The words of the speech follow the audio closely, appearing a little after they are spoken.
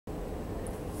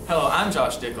Hello, I'm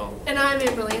Josh Dickel. And I'm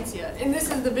Amber Lancia, and this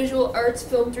is the Visual Arts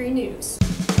Film 3 News. A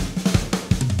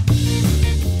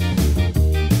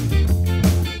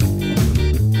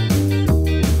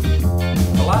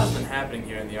lot has been happening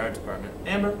here in the art department.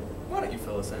 Amber, why don't you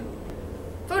fill us in?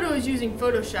 Photo is using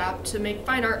Photoshop to make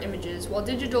fine art images, while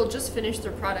Digital just finished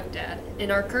their product ad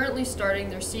and are currently starting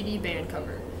their CD band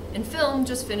cover. And Film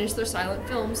just finished their silent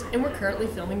films, and we're currently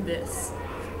filming this.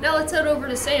 Now let's head over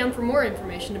to Sam for more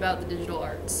information about the digital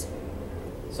arts.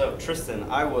 So Tristan,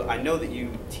 I know that you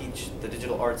teach the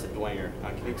digital arts at Dwenger.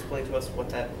 Can you explain to us what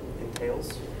that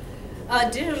entails?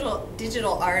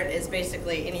 Digital art is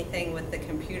basically anything with the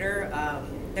computer.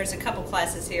 There's a couple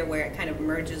classes here where it kind of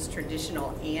merges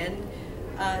traditional and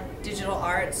digital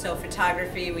art. So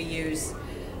photography, we use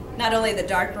not only the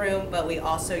darkroom, but we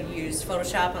also use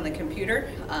Photoshop on the computer.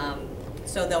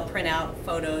 So they'll print out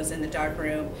photos in the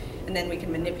darkroom, and then we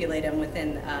can manipulate them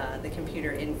within the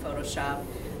computer in Photoshop.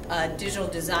 Digital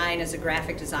design is a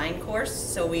graphic design course,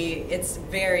 so it's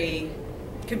very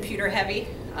computer heavy,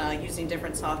 using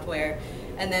different software.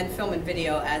 And then film and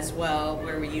video as well,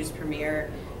 where we use Premiere,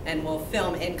 and we'll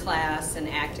film in class and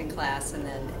act in class and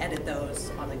then edit those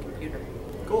on the computer.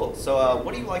 Cool. So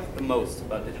what do you like the most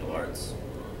about digital arts?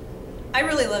 I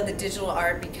really love the digital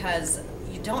art because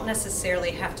you don't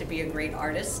necessarily have to be a great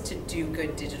artist to do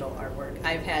good digital artwork.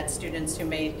 I've had students who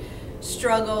may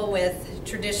struggle with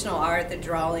traditional art, the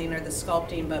drawing or the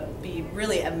sculpting, but be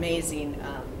really amazing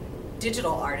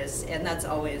digital artists, and that's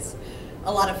always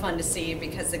a lot of fun to see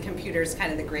because the computer is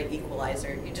kind of the great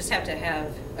equalizer. You just have to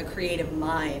have a creative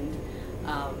mind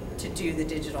to do the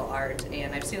digital art,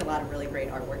 and I've seen a lot of really great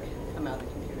artwork come out of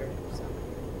the computer. So.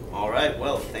 All right,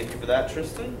 well, thank you for that,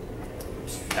 Tristan.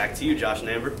 Back to you, Josh and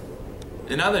Amber.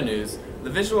 In other news, the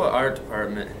visual art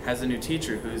department has a new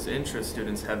teacher whose interest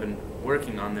students have been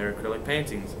working on their acrylic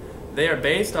paintings. They are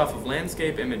based off of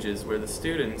landscape images where the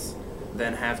students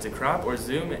then have to crop or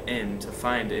zoom in to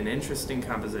find an interesting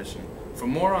composition. For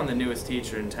more on the newest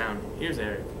teacher in town, here's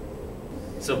Eric.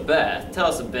 So Beth, tell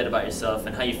us a bit about yourself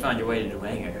and how you found your way to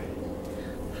Dwenger.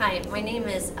 Hi, my name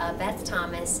is Beth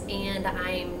Thomas, and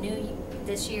I'm new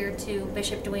this year to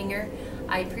Bishop Dwenger.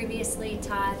 I previously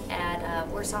taught at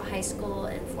Warsaw High School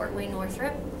in Fort Wayne,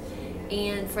 Northrop,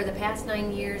 and for the past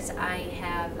 9 years I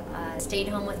have stayed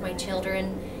home with my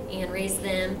children and raised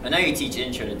them. I know you teach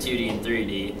intro to 2D and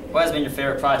 3D. What has been your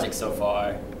favorite project so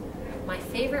far? My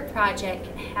favorite project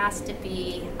has to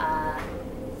be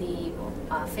the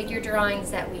figure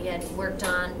drawings that we had worked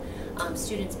on.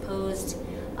 Students posed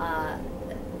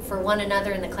for one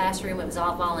another in the classroom. It was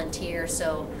all volunteer,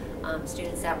 so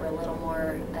students that were a little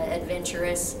more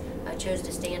adventurous chose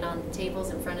to stand on tables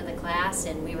in front of the class,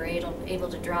 and we were able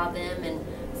to draw them in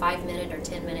 5-minute or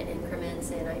 10-minute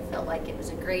increments, and I felt like it was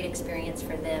a great experience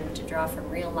for them to draw from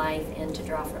real life and to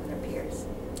draw from their peers.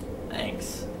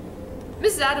 Thanks.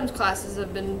 Mrs. Adams' classes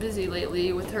have been busy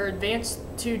lately with her advanced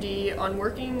 2D on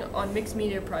working on mixed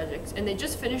media projects, and they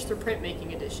just finished their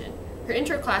printmaking edition. Her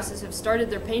intro classes have started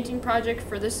their painting project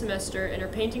for this semester, and her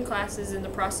painting class is in the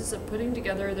process of putting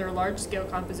together their large-scale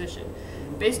composition,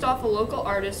 based off a local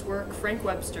artist's work, Frank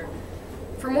Webster.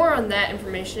 For more on that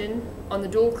information on the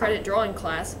dual credit drawing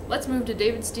class, let's move to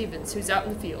David Stevens, who's out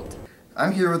in the field.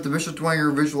 I'm here with the Bishop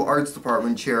Dwenger Visual Arts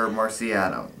Department Chair, Marcy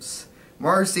Adams.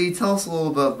 Marcy, tell us a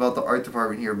little bit about the art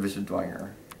department here at Bishop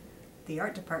Dwenger. The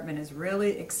art department is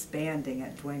really expanding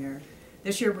at Dwenger.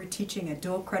 This year we're teaching a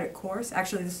dual credit course.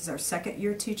 Actually, this is our second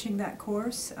year teaching that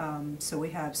course. So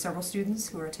we have several students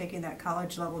who are taking that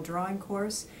college level drawing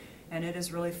course, and it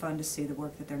is really fun to see the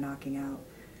work that they're knocking out.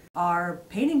 Our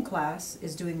painting class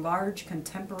is doing large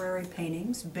contemporary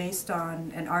paintings based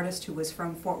on an artist who was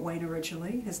from Fort Wayne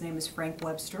originally. His name is Frank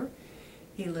Webster.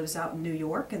 He lives out in New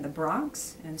York in the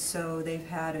Bronx, and so they've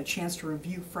had a chance to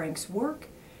review Frank's work,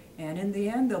 and in the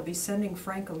end they'll be sending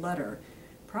Frank a letter,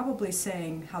 probably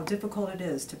saying how difficult it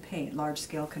is to paint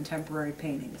large-scale contemporary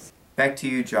paintings. Back to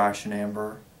you, Josh and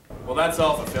Amber. Well, that's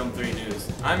all for Film 3 News.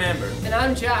 I'm Amber. And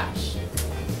I'm Josh.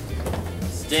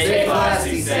 Stay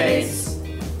classy, Saints.